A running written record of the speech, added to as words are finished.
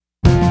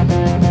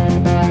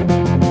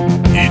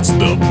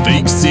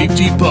Public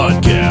Safety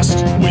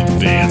Podcast with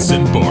Vance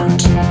and Bart.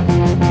 It's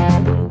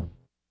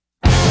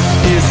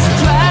a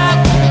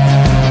trap.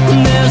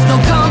 There's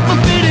no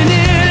comfort fitting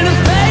in a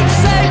fake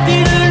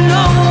safety that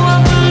no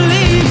one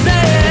believes in.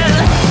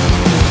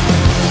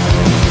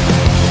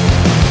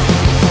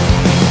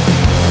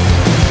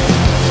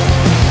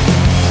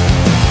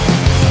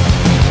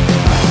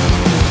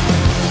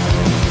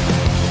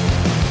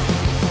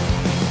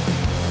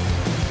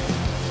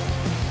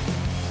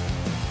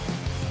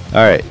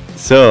 All right,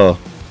 so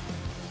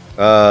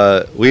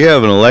we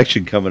have an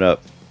election coming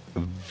up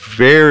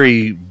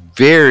very,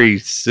 very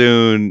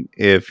soon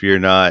if you're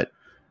not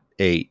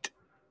 8,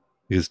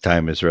 because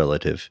time is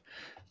relative.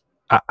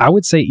 I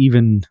would say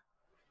even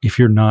if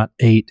you're not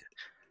 8.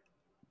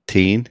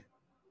 Teen?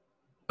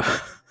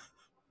 I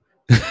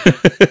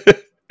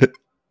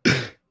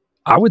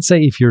would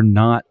say if you're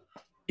not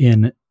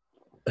in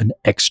an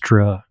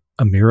extra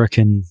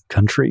American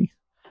country,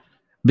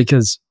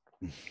 because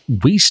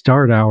we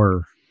start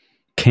our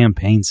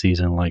campaign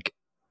season like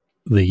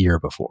the year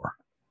before,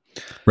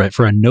 right?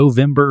 For a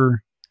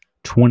November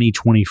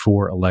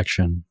 2024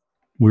 election,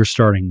 we're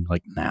starting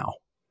like now.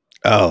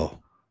 Oh,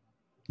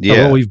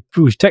 yeah. Well,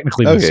 we've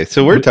technically okay,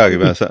 so we're talking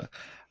about something.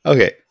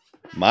 Okay,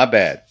 my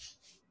bad.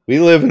 We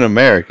live in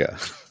America.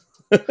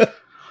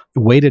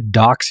 Way to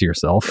dox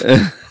yourself.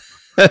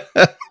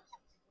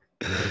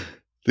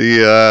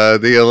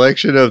 The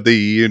election of the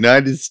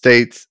United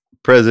States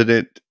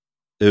president,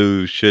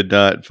 who should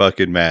not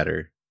fucking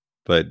matter,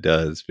 but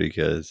does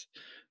because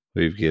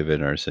we've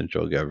given our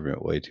central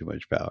government way too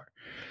much power.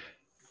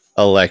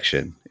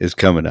 Election is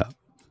coming up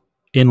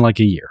In like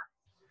a year.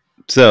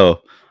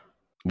 So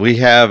we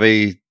have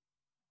a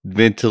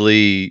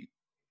mentally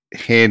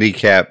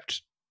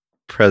handicapped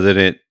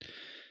president,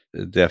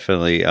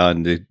 definitely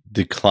on the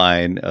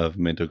decline of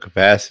mental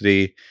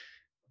capacity,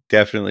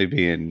 definitely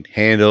being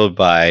handled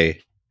by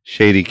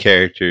shady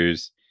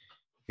characters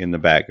in the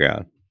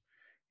background.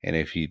 And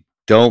if you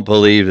don't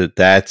believe that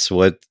that's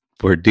what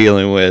we're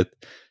dealing with,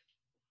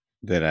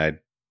 then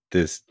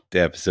this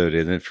episode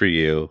isn't for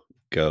you.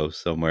 Go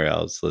somewhere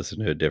else, listen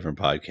to a different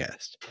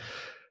podcast.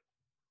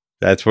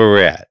 That's where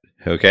we're at,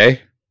 okay?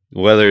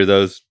 Whether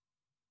those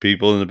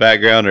people in the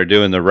background are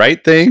doing the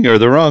right thing or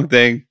the wrong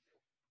thing,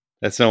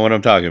 that's not what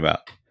I'm talking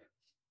about.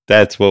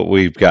 That's what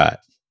we've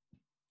got.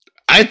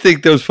 I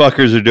think those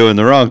fuckers are doing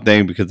the wrong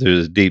thing because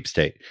there's a deep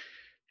state.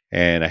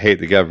 And I hate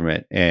the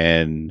government.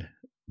 And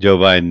Joe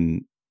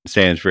Biden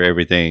stands for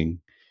everything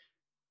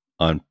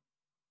on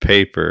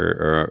paper,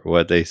 or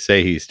what they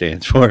say he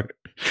stands for.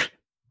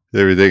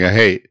 Everything I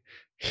hate.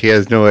 He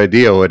has no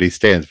idea what he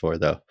stands for,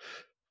 though.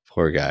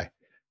 Poor guy.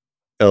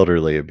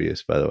 Elderly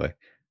abuse, by the way.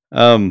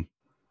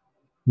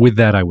 With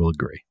that, I will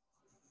agree.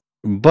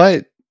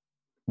 But,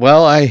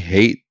 well, I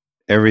hate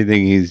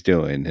everything he's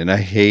doing, and I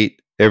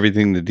hate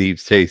everything the deep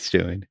state's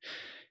doing,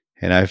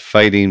 and I'm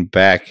fighting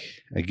back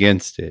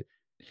against it.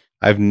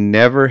 I've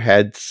never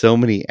had so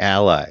many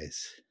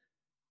allies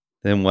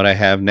than what I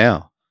have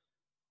now.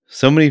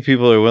 So many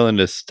people are willing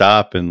to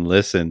stop and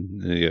listen.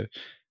 They go,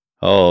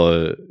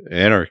 oh,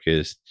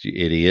 anarchist, you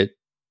idiot.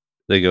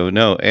 They go,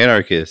 no,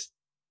 anarchist.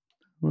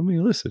 Let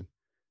me listen.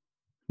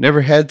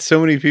 Never had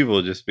so many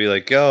people just be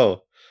like,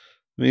 oh,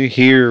 let me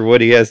hear what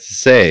he has to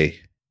say.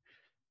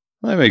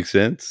 Well, that makes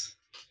sense.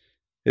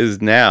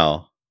 Is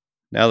now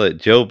that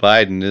Joe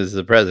Biden is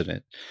the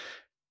president.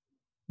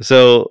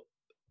 So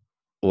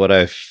what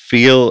I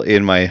feel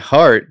in my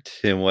heart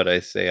and what I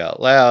say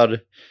out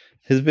loud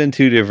has been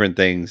two different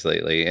things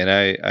lately. And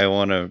I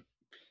want to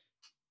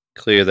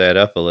clear that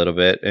up a little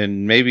bit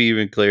and maybe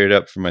even clear it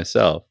up for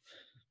myself.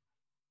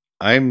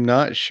 I'm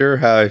not sure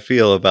how I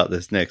feel about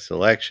this next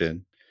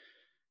election,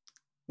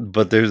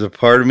 but there's a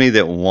part of me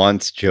that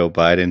wants Joe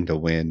Biden to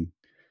win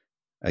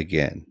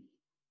again.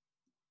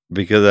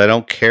 Because I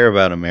don't care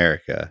about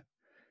America.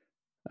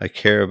 I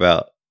care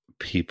about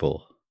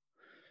people.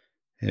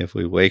 And if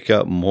we wake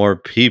up more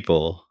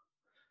people,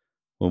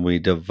 when we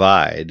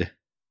divide,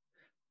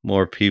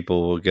 more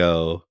people will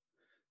go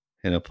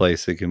in a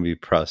place that can be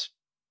prosperous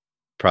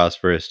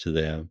to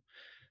them.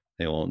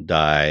 They won't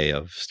die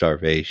of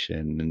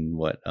starvation and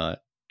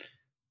whatnot,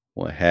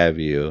 what have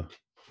you.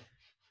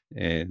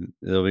 And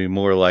they'll be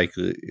more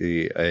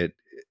likely,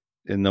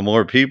 and the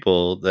more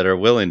people that are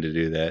willing to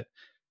do that,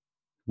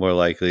 more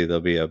likely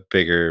there'll be a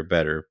bigger,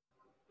 better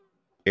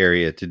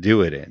area to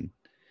do it in.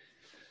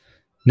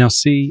 Now,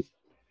 see,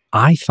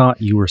 I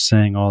thought you were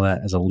saying all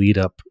that as a lead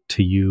up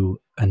to you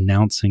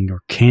announcing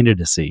your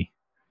candidacy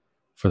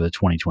for the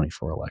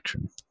 2024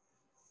 election.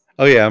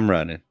 Oh yeah, I'm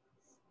running.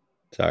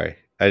 Sorry,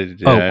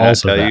 did I not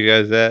also tell that. you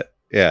guys that?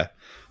 Yeah,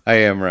 I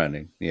am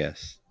running.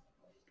 Yes,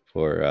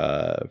 for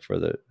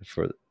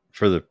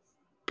the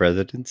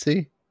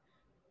presidency,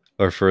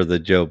 or for the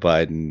Joe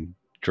Biden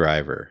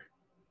driver.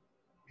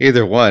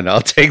 Either one,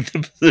 I'll take the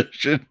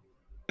position.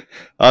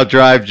 I'll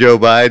drive Joe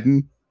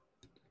Biden.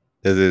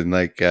 As in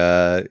like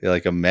a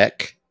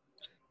mech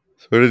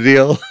sort of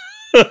deal.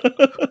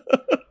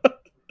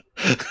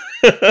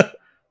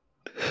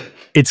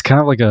 It's kind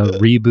of like a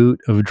reboot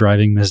of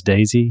Driving Miss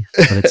Daisy,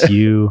 but it's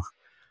you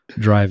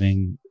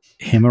driving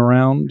him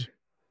around,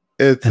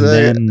 It's and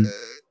then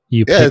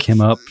you yeah, pick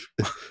him up.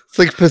 It's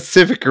like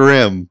Pacific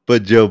Rim,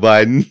 but Joe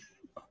Biden.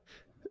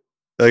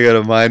 I got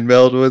a mind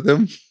meld with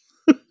him.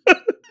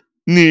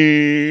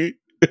 Nee.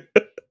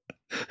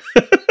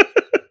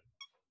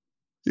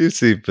 You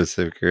see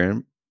Pacific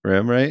Rim,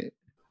 right?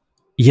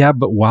 Yeah,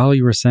 but while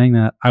you were saying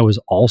that, I was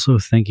also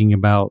thinking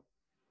about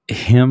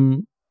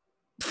him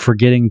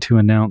forgetting to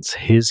announce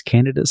his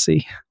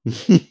candidacy.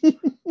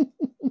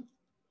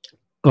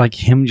 Like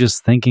him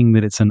just thinking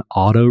that it's an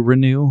auto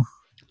renew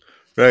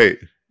Right.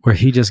 where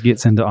he just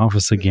gets into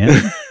office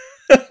again.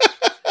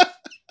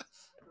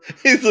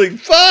 He's like,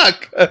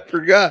 fuck, I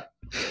forgot.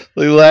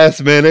 Like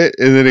last minute,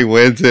 and then he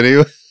wins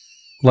anyway.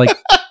 Like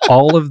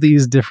all of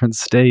these different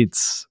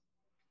states,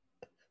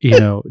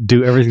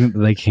 do everything that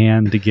they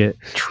can to get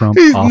Trump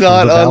He's off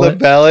not of the on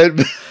ballot.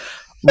 the ballot.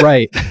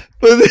 Right.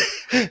 But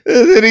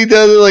then he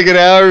does it like an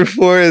hour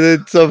before, and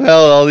then somehow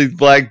all these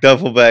black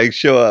duffel bags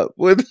show up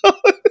with,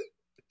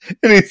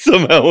 and he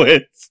somehow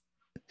wins.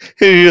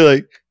 And you're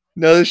like,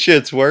 no, this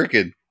shit's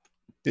working.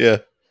 Yeah.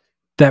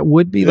 That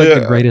would be like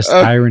the greatest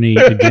irony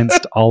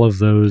against all of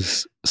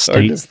those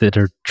states that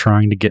are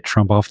trying to get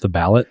Trump off the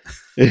ballot.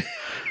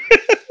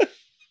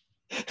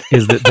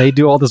 Is that they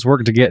do all this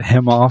work to get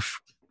him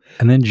off,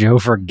 and then Joe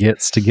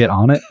forgets to get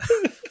on it.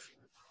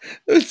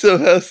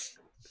 Somehow,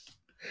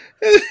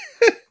 and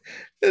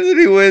then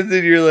he wins,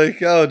 and you're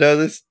like, "Oh no,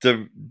 this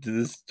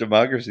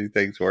democracy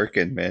thing's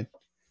working, man.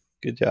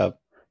 Good job."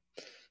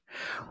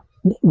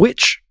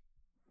 Which,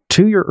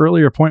 to your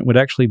earlier point, would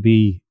actually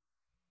be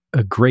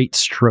a great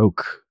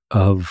stroke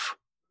of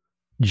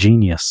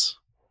genius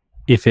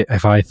if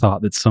I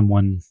thought that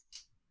someone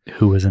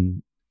who was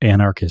an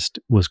anarchist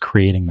was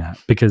creating that,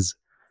 because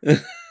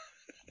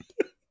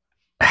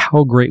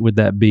how great would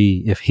that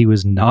be if he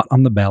was not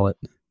on the ballot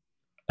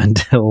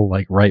until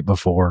like right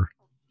before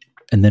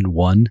and then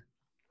won?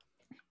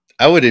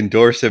 I would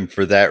endorse him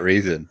for that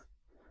reason.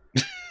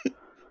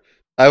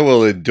 I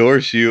will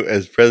endorse you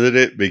as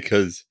president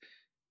because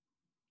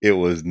it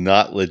was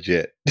not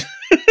legit.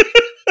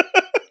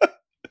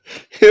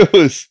 It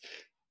was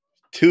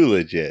too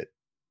legit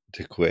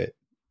to quit.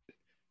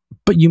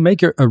 But you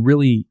make a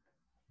really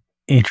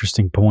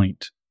interesting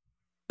point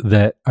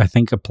that I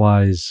think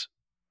applies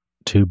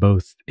to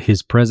both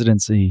his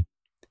presidency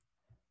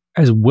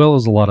as well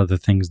as a lot of the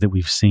things that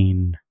we've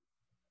seen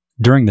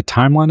during the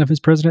timeline of his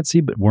presidency,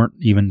 but weren't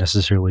even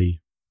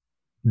necessarily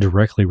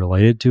directly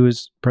related to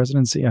his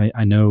presidency.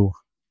 I know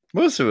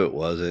most of it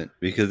wasn't,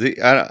 because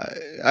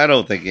I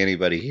don't think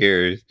anybody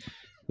here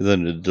is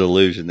under the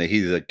delusion that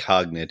he's a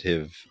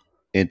cognitive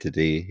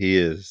entity. He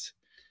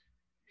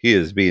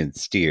is being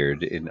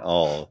steered in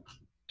all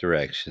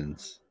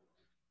directions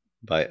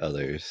by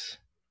others.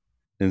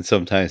 And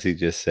sometimes he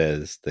just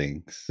says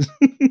things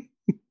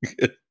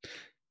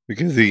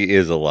because he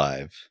is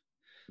alive.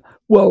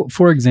 Well,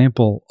 for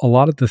example, a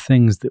lot of the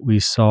things that we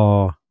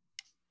saw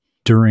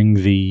during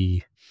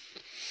the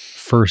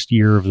first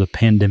year of the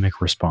pandemic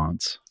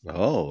response.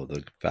 Oh,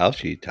 the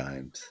Fauci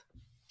times.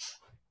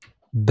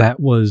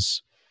 That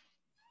was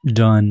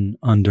done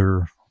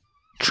under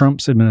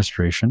Trump's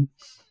administration,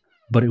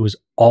 but it was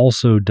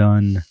also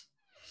done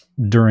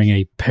during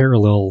a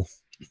parallel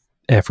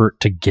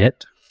effort to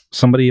get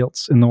somebody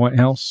else in the White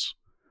House.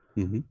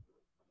 Mm-hmm.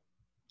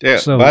 Yeah.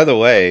 So, by the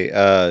way,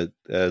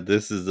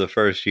 this is the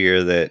first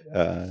year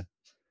that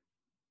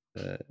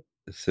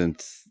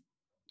since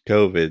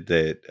COVID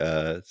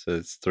that so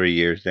it's 3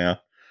 years now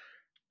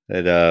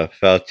that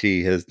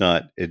Fauci has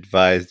not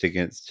advised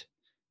against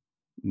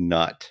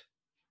not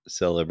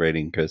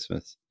celebrating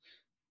Christmas.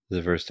 It's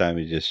the first time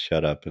he just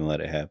shut up and let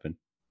it happen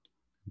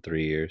in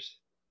 3 years.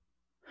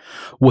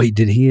 Wait,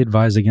 did he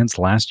advise against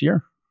last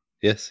year?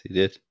 Yes, he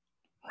did.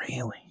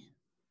 Really?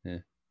 Yeah.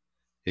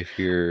 If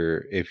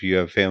you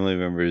have family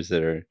members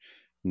that are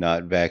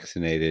not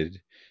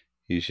vaccinated,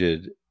 you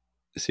should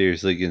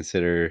seriously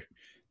consider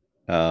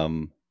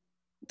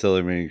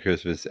celebrating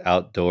Christmas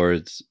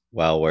outdoors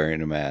while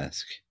wearing a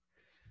mask.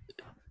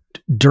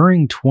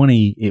 During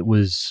 20, it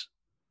was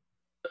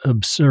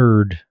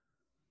absurd,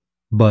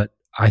 but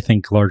I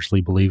think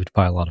largely believed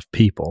by a lot of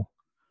people.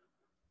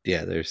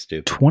 Yeah, they're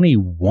stupid.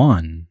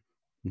 21,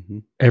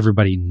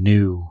 everybody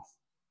knew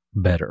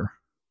better.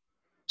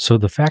 So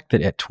the fact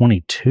that at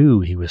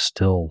 22 he was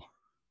still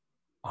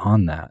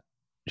on that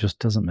just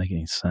doesn't make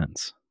any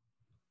sense.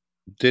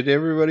 Did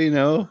everybody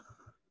know?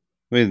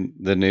 I mean,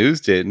 the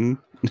news didn't.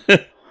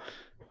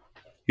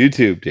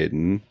 YouTube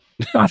didn't.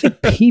 I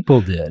think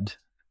people did.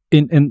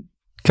 And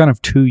kind of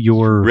to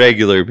your...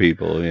 regular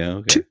people, yeah.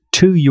 Okay.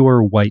 To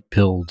your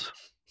white-pilled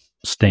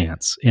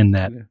stance, in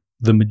that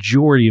the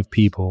majority of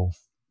people,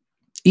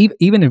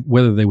 even if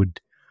whether they would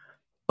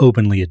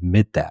openly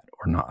admit that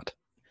or not,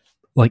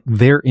 like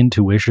their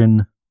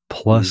intuition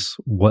plus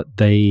what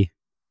they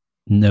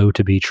know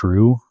to be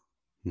true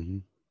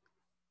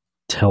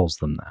tells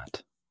them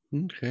that.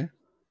 Okay.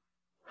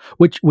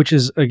 Which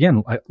is,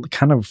 again,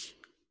 kind of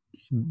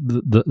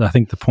I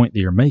think the point that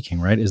you're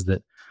making, right, is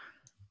that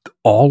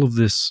all of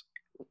this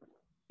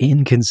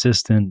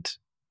inconsistent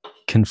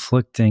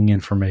conflicting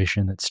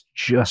information that's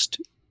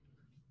just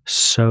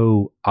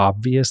so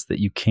obvious that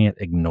you can't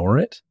ignore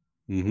it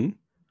Mm-hmm.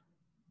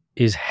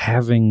 is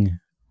having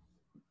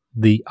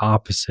the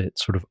opposite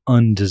sort of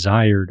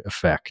undesired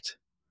effect.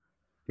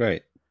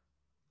 Right.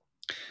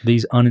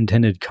 These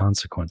unintended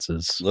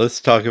consequences. Let's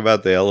talk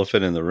about the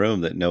elephant in the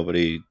room that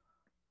nobody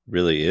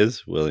really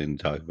is willing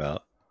to talk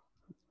about,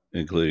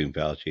 including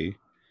Fauci.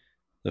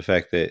 The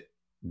fact that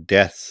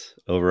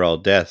overall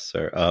deaths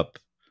are up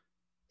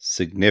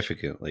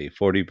significantly,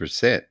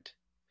 40%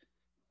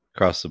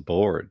 across the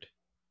board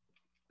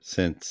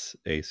since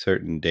a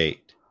certain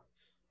date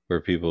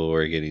where people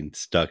were getting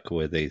stuck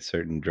with a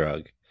certain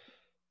drug.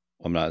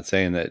 I'm not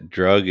saying that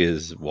drug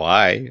is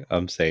why.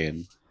 I'm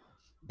saying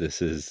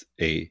this is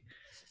a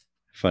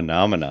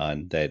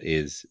phenomenon that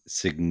is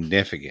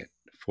significant.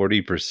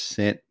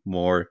 40%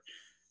 more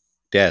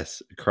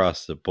deaths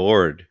across the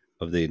board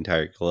of the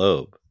entire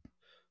globe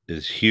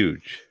is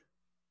huge.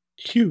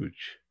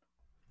 Huge.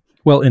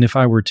 Well, and if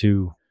I were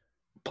to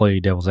play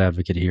devil's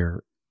advocate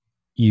here,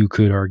 you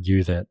could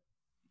argue that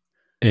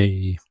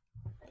a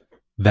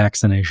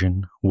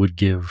vaccination would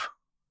give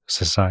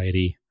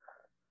society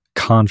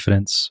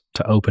confidence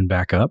to open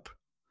back up,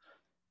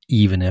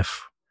 even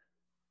if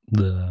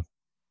the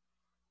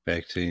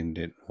Vaccine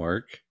didn't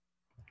work.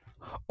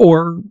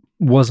 or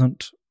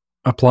wasn't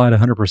applied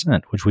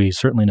 100%, which we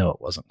certainly know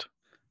it wasn't.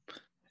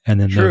 And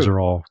then those True. are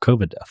all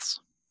COVID deaths.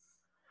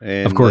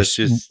 And Of course,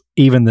 let's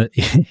even the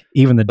data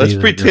let's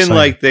that pretend you're citing-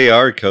 like they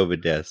are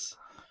COVID deaths.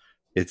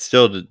 It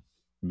still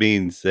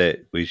means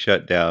that we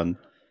shut down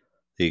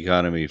the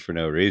economy for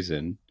no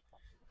reason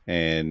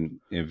and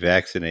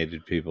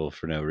vaccinated people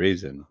for no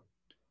reason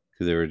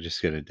because they were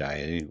just going to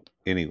die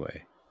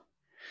anyway.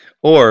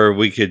 Or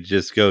we could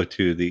just go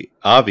to the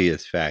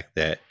obvious fact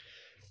that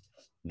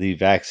the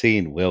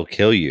vaccine will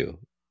kill you.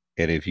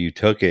 And if you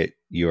took it,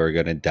 you are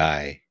going to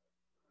die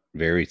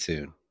very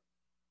soon.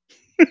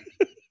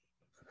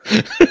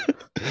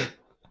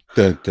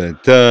 Dun, dun,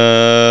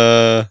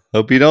 dun.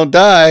 Hope you don't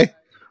die.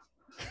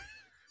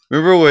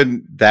 Remember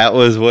when that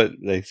was what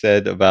they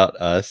said about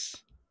us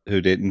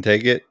who didn't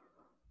take it?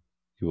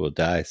 You will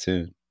die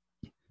soon.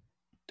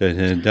 Dun,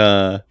 dun,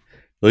 dun. At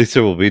least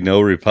there will be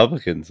no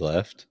Republicans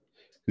left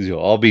because you'll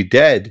all be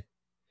dead.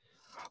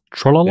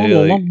 And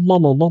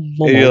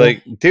you're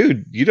like,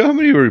 dude, you know how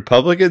many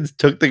Republicans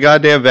took the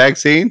goddamn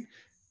vaccine?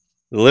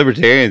 The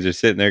Libertarians are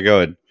sitting there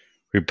going,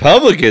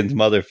 Republicans,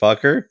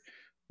 motherfucker.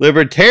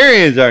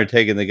 Libertarians aren't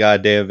taking the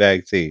goddamn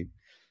vaccine.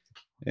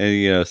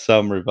 And,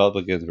 some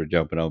Republicans were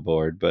jumping on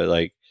board, but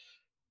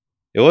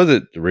it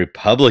wasn't the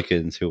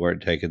Republicans who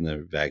weren't taking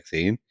the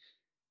vaccine.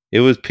 It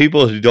was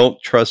people who don't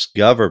trust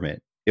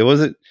government. It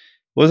wasn't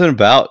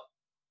about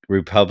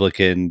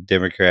Republican,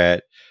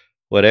 Democrat,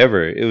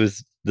 whatever. It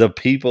was the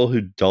people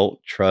who don't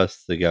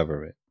trust the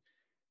government.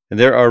 And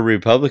there are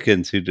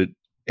Republicans who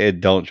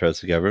don't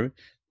trust the government.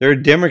 There are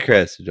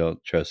Democrats who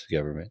don't trust the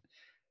government.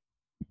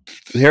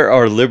 There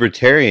are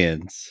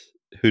libertarians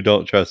who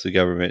don't trust the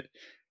government,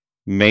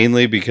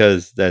 mainly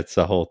because that's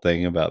the whole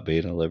thing about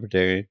being a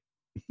libertarian.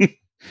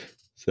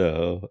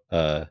 So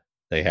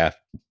they have,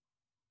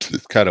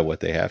 it's kind of what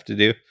they have to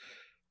do.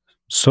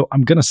 So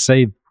I'm gonna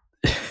say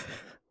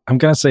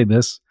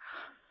this.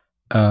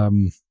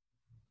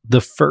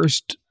 The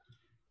first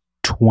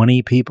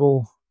 20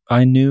 people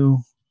I knew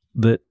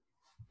that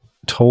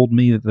told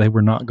me that they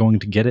were not going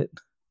to get it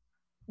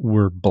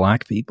were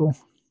black people.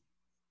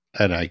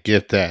 And I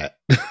get that.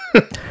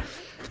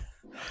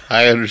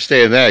 I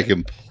understand that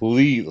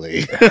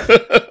completely.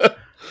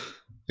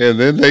 And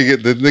then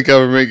then the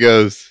government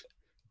goes,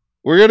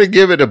 we're going to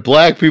give it to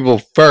black people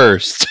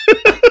first.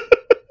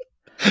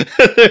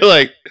 They're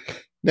like,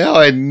 now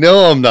I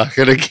know I'm not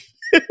going to get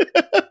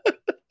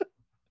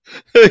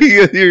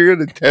it. You're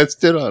going to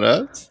test it on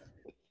us?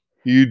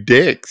 You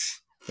dicks.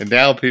 And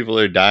now people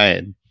are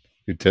dying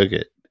who took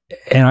it.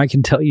 And I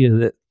can tell you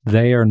that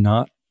they were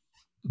not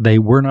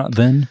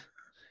then,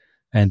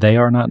 and they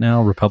are not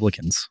now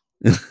Republicans.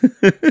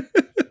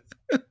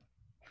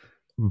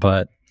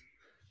 But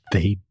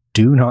they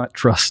do not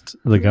trust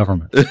the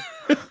government.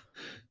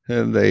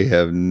 And they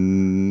have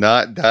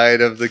not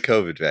died of the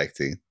COVID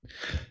vaccine.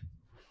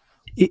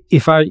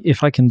 If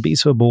I can be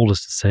so bold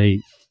as to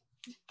say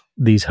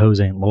these hoes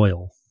ain't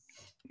loyal,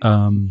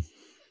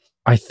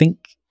 I think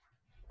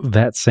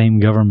that same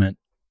government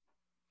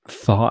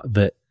thought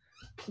that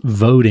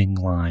voting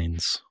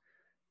lines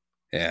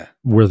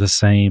were the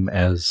same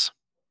as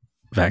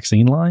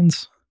vaccine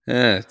lines.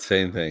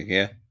 Same thing.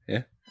 Yeah.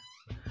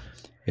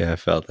 I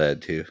felt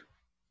that too.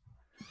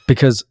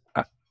 Because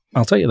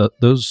I'll tell you,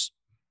 those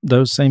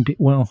same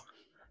people, well,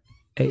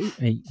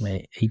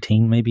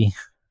 18 maybe,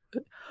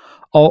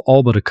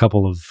 all but a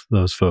couple of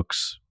those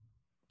folks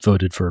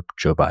voted for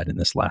Joe Biden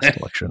this last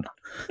election.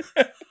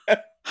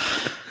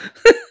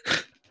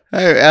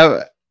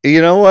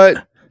 You know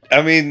what?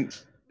 I mean,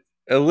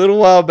 a little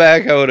while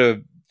back, I would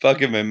have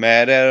fucking been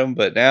mad at him,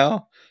 but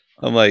now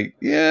I'm like,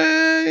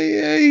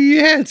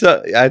 yeah.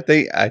 So I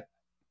think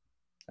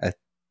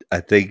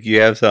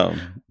you have something.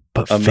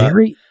 But I'm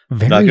very,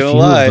 Very Not gonna few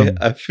lie, of them.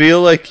 I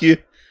feel like you're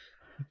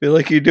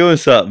doing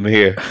something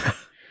here.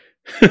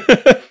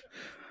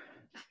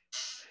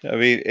 I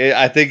mean,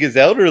 I think it's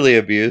elderly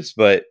abuse,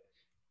 but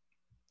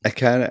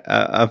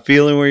I'm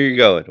feeling where you're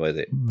going with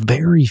it.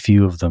 Very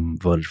few of them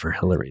voted for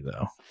Hillary,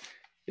 though.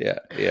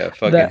 Yeah,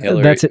 fucking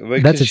Hillary. That's it.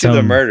 Because That's its she's a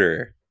own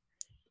murderer,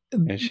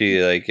 and she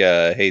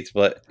hates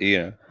blood.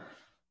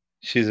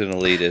 She's an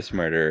elitist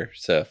murderer.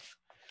 So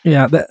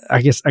Yeah,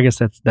 I guess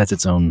that's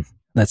its own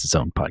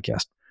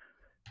podcast.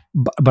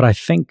 But I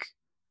think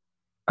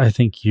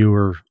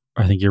you're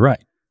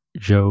right.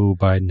 Joe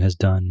Biden has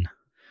done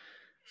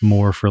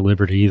more for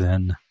liberty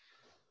than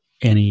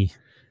any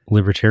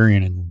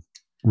libertarian in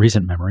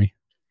recent memory,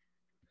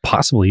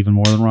 possibly even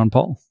more than Ron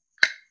Paul.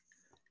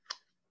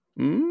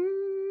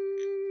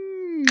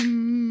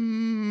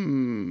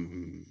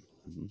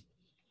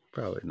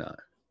 Probably not.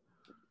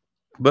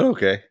 But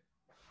okay.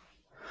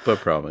 But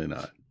probably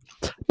not.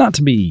 Not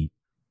to be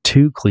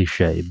too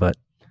cliche, but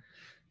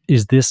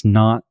is this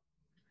not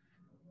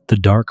the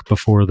dark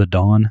before the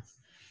dawn?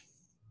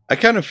 I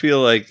kind of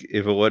feel like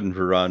if it wasn't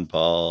for Ron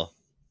Paul,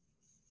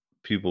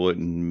 people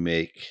wouldn't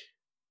make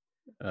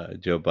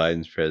Joe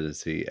Biden's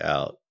presidency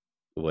out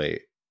the way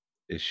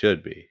it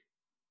should be.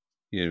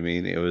 You know what I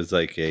mean? It was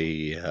like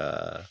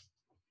a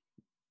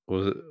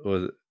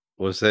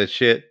was that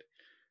shit?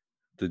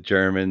 The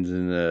Germans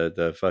and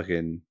the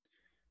fucking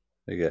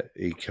they got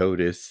a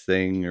CODIS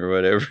thing or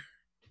whatever.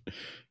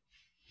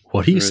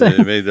 What are you Remember saying?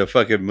 They made the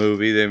fucking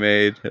movie they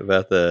made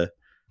about the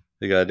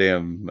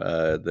goddamn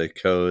the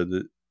code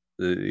that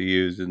they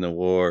used in the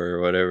war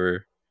or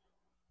whatever.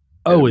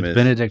 Oh, with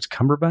Benedict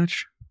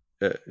Cumberbatch?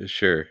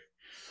 Sure.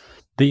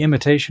 The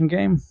Imitation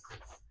Game?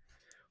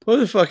 What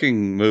was the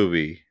fucking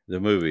movie? The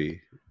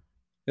movie.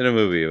 In a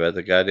movie about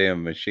the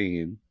goddamn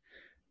machine.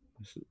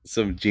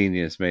 Some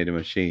genius made a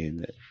machine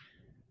that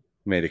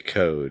made a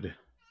code.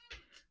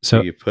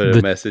 So you put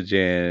a message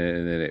in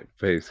and then it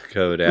takes the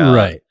code out.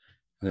 Right.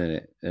 And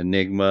then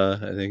Enigma,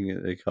 I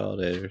think they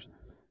called it.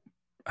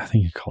 I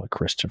think you call it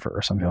Christopher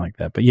or something like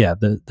that. But yeah,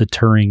 the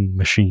Turing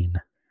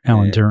machine.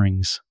 Alan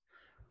Turing's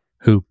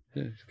who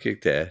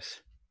kicked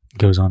ass.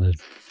 Goes on to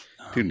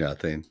do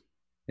nothing.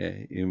 Yeah,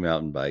 you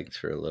mountain bikes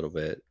for a little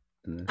bit.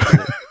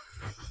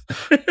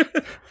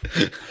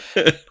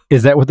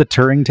 Is that what the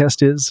Turing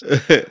test is?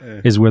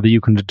 Is whether you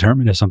can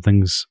determine if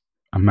something's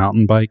a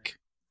mountain bike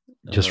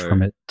just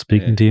from it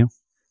speaking to you?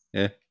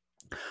 Yeah.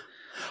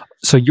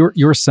 So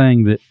you're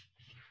saying that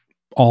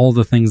all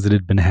the things that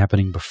had been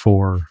happening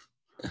before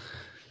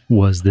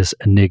was this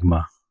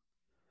enigma,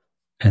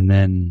 and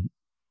then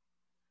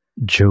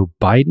Joe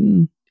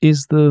Biden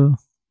is the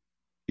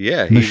he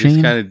machine?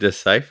 just kind of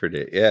deciphered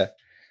it. Yeah,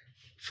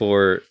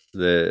 for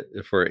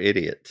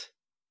idiots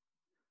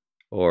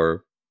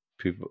or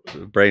people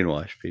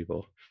brainwash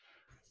people.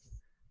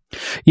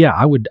 Yeah,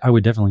 I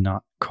would definitely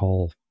not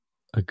call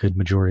a good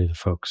majority of the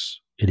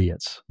folks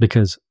idiots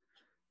because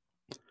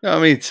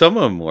I mean some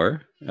of them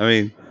were. I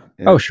mean,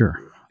 oh sure,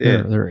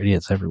 there are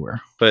idiots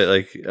everywhere. But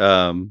like,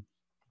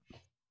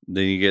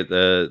 then you get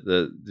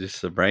the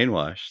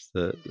brainwash,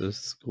 the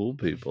school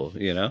people,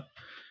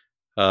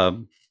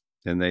 and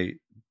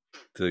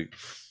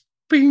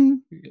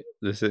bing,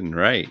 this isn't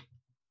right.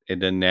 It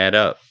doesn't add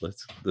up.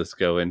 Let's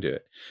go into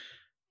it.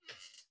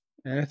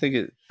 And I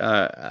think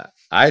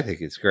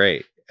it's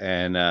great,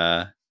 and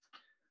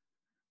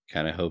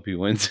kind of hope he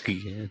wins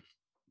again.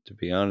 To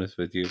be honest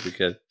with you,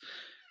 because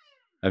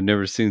I've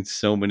never seen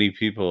so many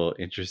people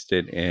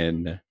interested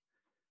in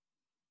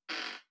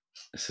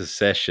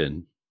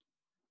secession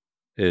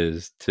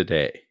is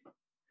today.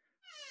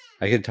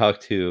 I can talk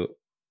to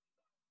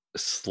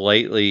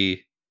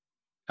slightly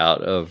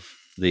out of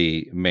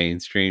the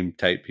mainstream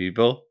type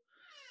people,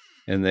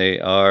 and they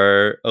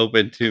are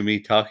open to me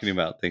talking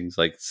about things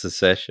like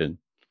secession,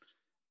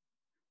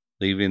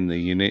 leaving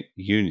the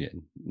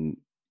Union.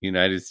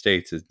 United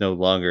States is no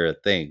longer a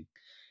thing.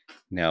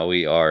 Now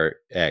we are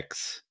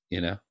X,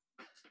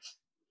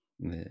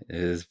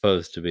 as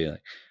opposed to being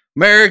like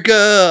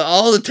America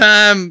all the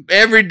time,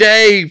 every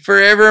day,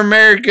 forever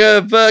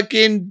America,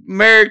 fucking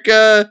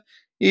America,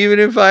 even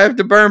if I have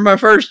to burn my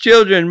first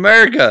children,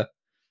 America.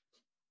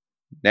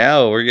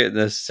 Now we're getting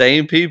the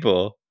same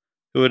people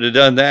who would have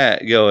done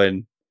that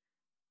going,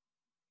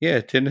 yeah,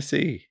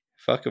 Tennessee,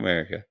 fuck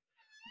America.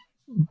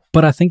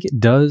 But I think it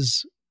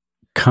does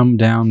come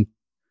down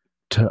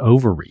to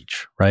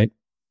overreach, right?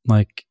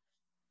 Like,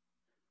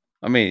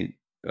 I mean,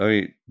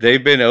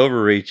 they've been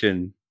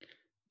overreaching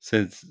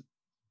since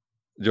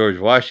George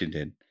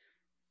Washington.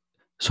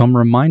 So I'm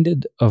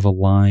reminded of a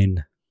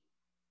line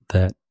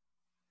that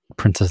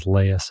Princess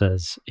Leia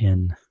says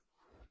in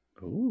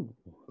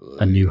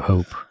A New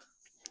Hope.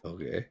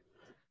 Okay.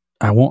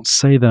 I won't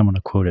say that I'm going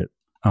to quote it.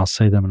 I'll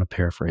say that I'm going to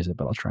paraphrase it,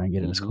 but I'll try and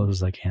get it as close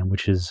as I can,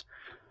 which is.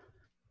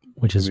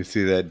 Let me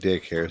see that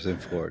dick, Harrison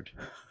Ford.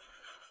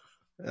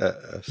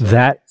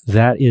 That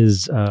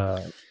is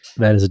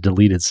a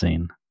deleted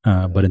scene.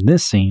 But in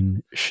this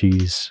scene,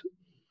 she's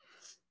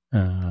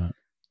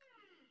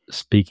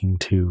speaking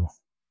to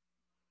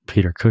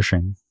Peter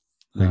Cushing,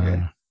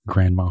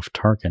 Grand Moff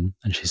Tarkin,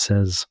 and she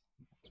says,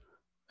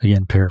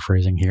 again,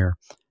 paraphrasing here,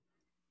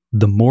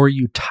 the more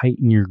you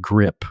tighten your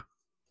grip,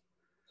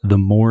 the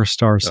more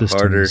star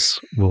systems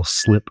will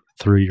slip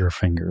through your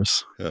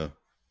fingers. Oh.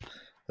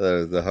 That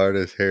was the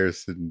hardest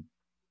Harrison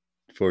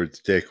Ford's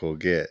dick will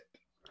get.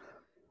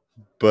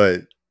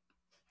 But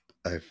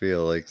I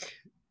feel like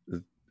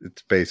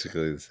it's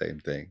basically the same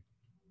thing.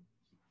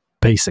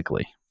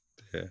 Basically.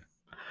 Yeah.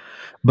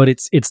 But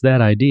it's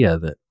that idea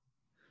that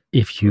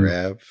if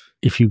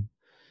you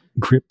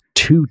grip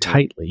too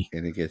tightly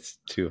and it gets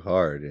too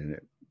hard and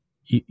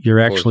you're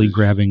actually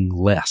grabbing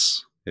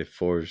less. It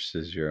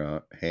forces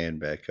your hand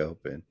back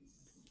open.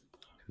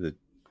 The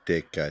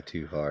dick got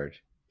too hard.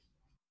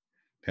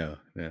 No,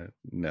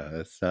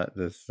 that's not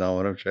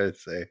what I'm trying to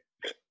say.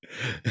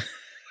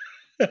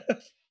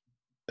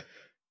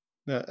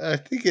 No, I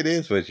think it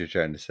is what you're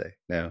trying to say.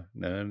 No,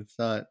 it's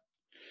not.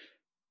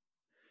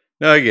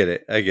 No, I get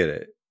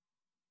it.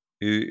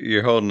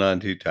 You're holding on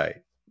too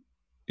tight.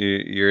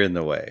 You're in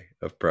the way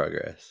of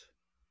progress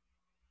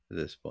at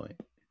this point.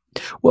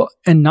 Well,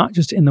 and not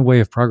just in the way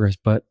of progress,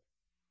 but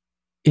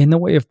in the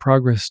way of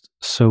progress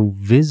so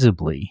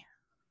visibly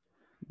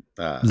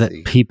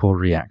that people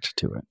react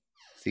to it.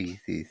 See.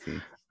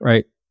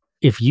 Right?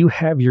 If you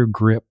have your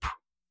grip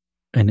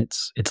and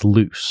it's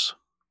loose,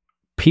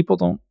 people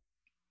don't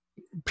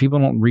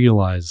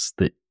realize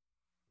that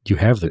you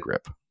have the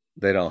grip.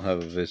 They don't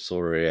have a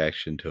visceral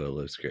reaction to a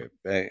loose grip.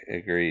 I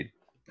agreed.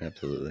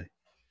 Absolutely.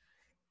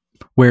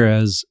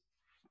 Whereas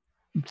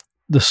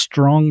the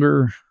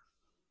stronger,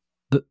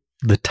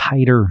 the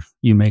tighter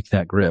you make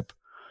that grip,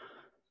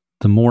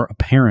 the more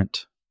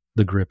apparent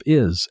the grip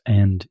is.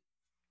 And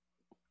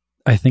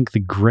I think the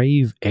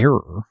grave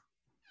error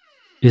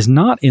is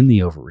not in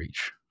the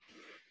overreach.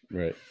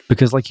 Right.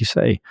 Because like you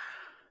say,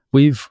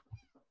 we've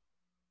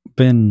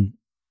been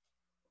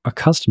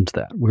accustomed to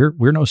that.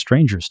 We're no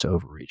strangers to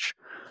overreach.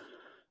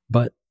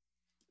 But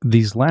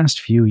these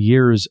last few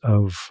years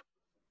of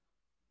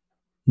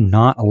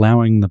not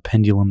allowing the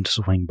pendulum to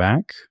swing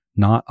back,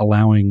 not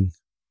allowing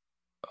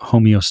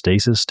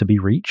homeostasis to be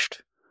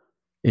reached,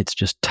 it's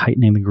just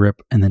tightening the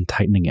grip and then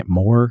tightening it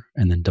more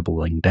and then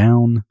doubling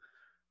down.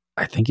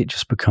 I think it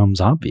just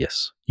becomes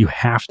obvious. You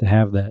have to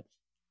have that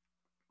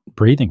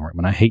breathing room.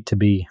 And I hate to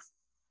be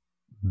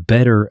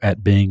better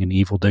at being an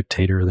evil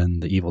dictator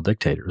than the evil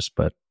dictators,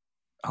 but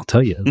I'll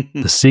tell you,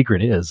 the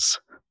secret is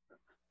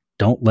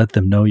don't let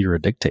them know you're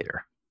a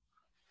dictator.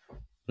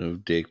 No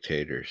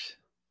dictators.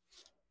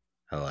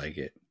 I like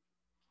it.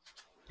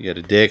 You got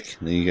a dick,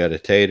 and then you got a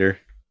tater.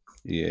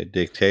 You got a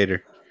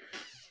dictator.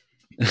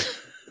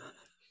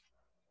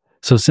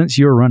 So since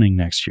you're running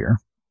next year,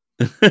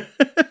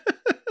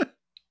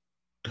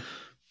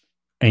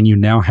 and you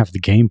now have the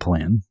game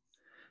plan.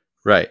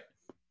 Right.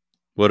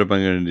 What am I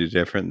going to do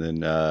different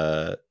than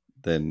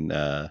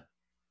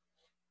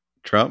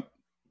Trump?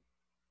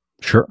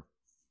 Sure.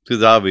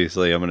 Because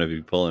obviously I'm going to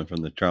be pulling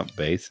from the Trump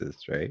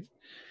bases, right?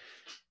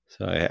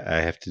 So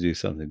I have to do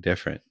something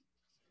different.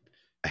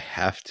 I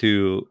have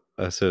to.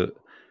 So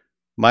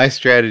my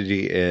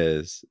strategy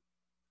is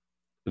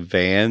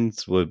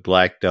vans with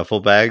black duffel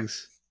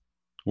bags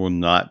will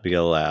not be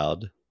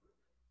allowed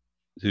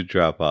to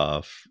drop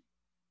off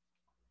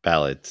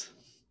ballots.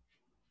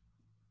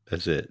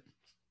 That's it.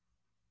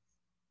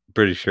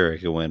 Pretty sure I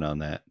can win on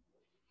that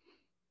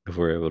if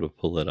we're able to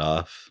pull it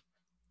off.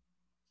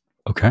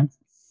 Okay.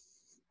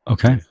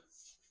 I'm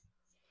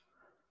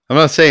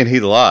not saying he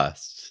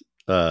lost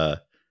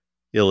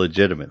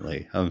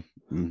illegitimately.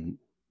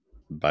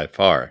 By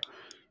far,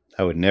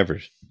 I would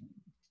never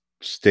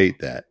state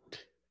that.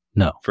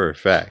 No. For a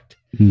fact.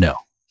 No.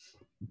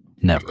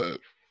 Never.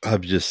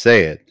 I'm just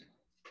saying.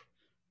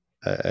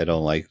 I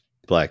don't like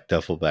black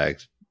duffel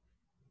bags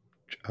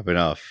dropping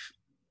off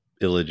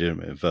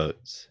illegitimate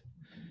votes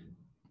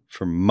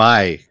for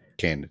my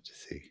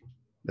candidacy.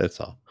 That's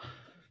all.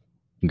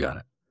 Got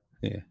it.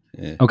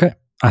 Yeah. Okay.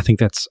 I think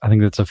that's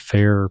a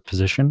fair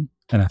position,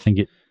 and I think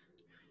it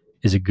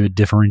is a good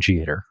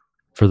differentiator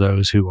for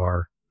those who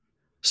are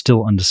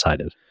still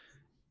undecided.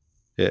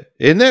 Yeah.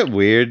 Isn't that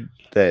weird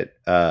that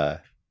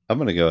I'm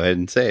going to go ahead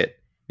and say it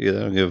because I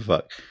don't give a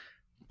fuck.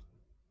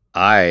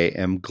 I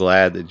am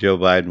glad that Joe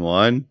Biden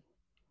won,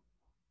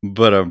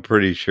 but I'm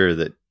pretty sure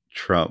that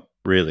Trump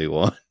really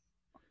won.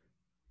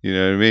 You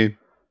know what I mean?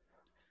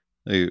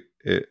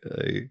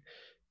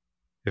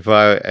 If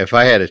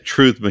I had a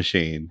truth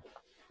machine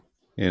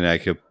and I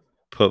could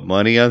put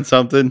money on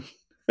something,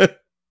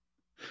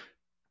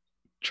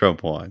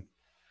 Trump won.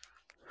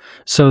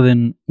 So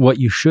then what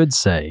you should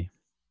say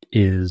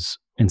is,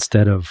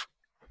 instead of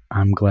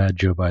I'm glad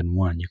Joe Biden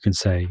won, you can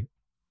say,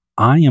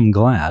 I am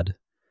glad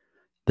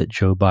that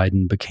Joe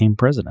Biden became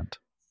president.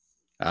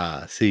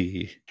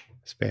 See,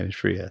 Spanish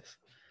for yes.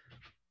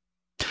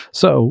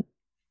 So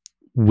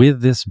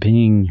with this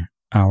being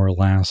our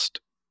last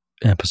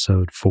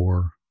episode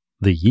for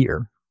the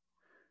year,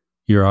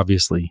 you're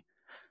obviously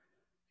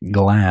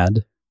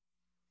glad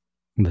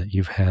that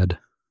you've had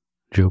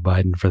Joe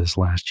Biden for this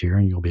last year,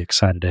 and you'll be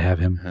excited to have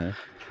him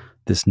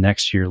this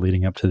next year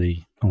leading up to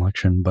the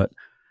election. But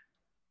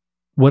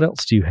What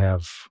else do you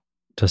have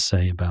to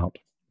say about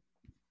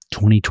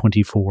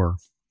 2024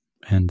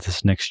 and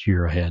this next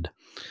year ahead?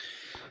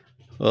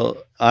 Well,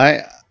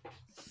 I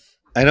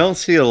don't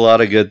see a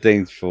lot of good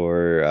things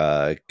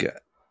for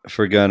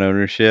gun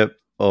ownership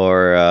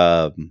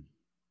or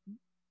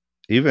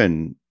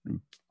even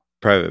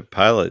private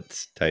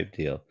pilots type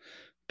deal.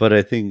 But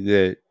I think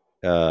that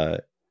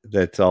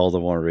that's all the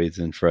more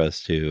reason for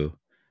us to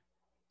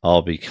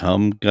all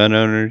become gun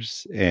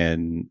owners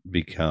and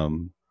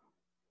become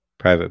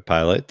private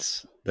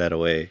pilots. That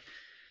way,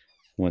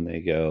 when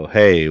they go,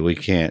 hey, we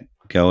can't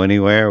go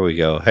anywhere, we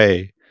go,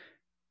 hey,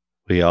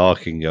 we all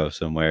can go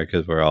somewhere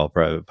because we're all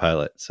private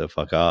pilots. So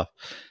fuck off.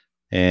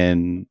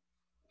 And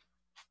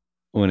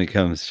when it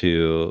comes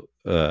to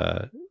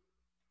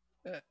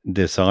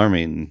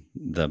disarming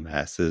the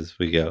masses,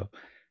 we go,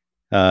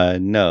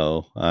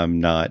 no, I'm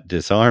not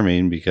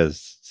disarming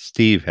because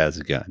Steve has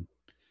a gun.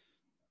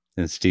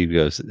 And Steve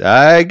goes,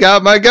 I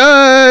got my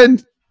gun.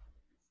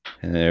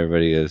 And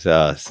everybody goes,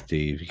 oh,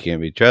 Steve, you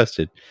can't be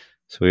trusted.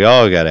 So we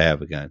all got to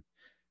have a gun.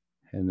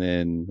 And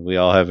then we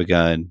all have a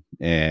gun.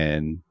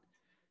 And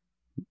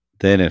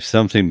then if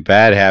something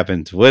bad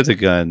happens with a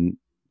gun,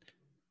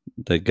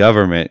 the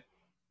government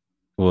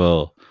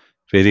will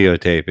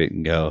videotape it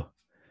and go,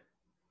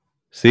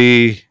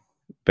 see,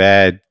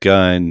 bad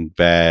gun,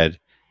 bad.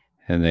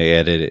 And they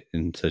edit it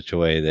in such a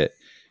way that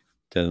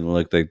doesn't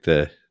look like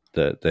the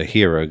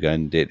hero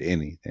gun did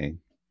anything.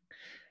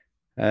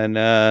 And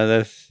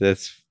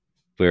that's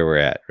where we're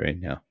at right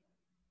now.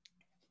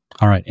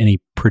 All right. Any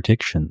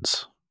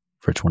predictions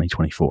for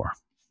 2024?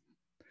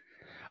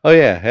 Oh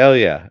yeah, hell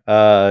yeah.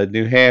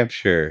 New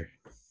Hampshire,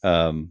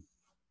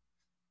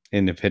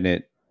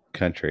 independent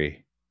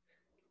country.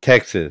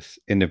 Texas,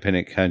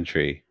 independent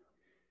country.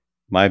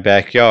 My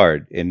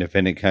backyard,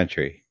 independent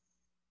country.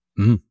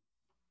 Mm.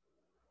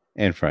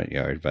 And front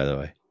yard, by the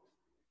way.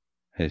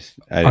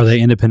 Are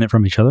they independent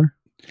from each other?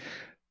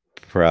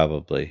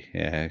 Probably,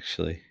 yeah,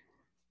 actually.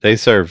 They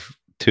serve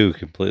two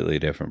completely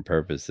different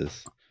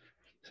purposes.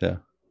 So,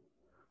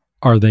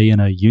 are they in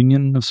a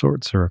union of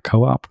sorts or a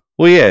co-op?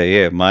 Well,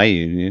 yeah, my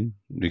union,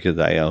 because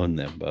I own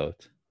them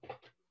both.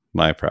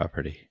 My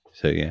property.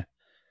 So yeah.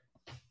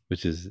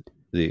 Which is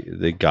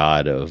the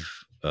god of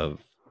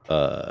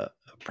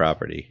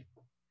property,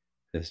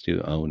 is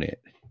to own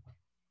it.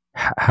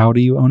 How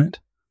do you own it?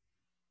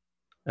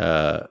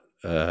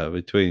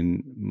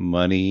 Between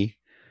money,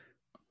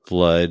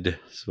 blood,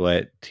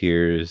 sweat,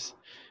 tears,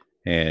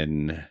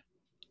 and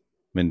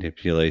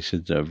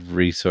manipulations of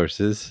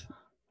resources,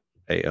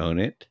 I own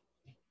it,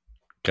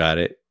 got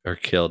it, or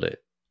killed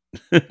it.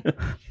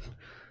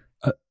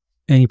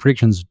 Any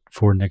predictions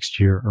for next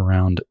year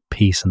around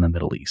peace in the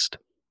Middle East?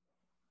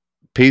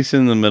 Peace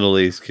in the Middle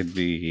East can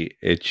be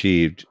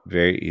achieved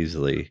very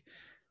easily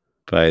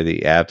by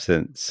the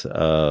absence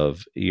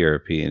of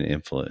European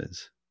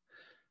influence.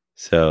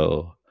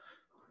 So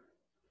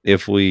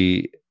if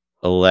we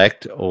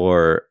elect,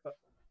 or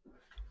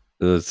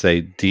let's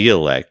say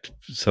de-elect,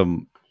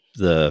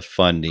 the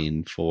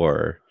funding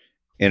for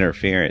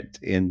interference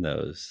in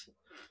those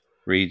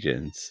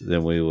regions,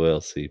 then we will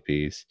see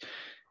peace.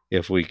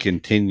 If we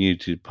continue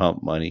to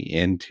pump money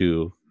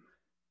into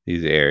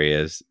these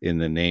areas in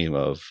the name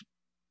of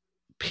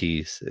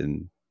peace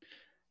and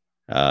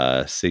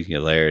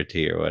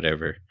singularity or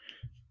whatever,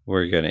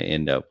 we're going to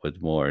end up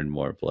with more and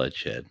more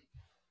bloodshed.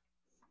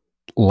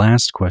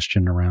 Last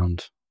question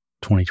around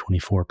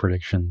 2024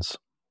 predictions.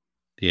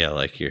 Yeah,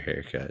 like your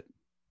haircut.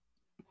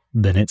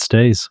 Then it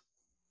stays.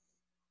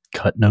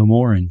 Cut no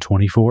more in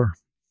 24.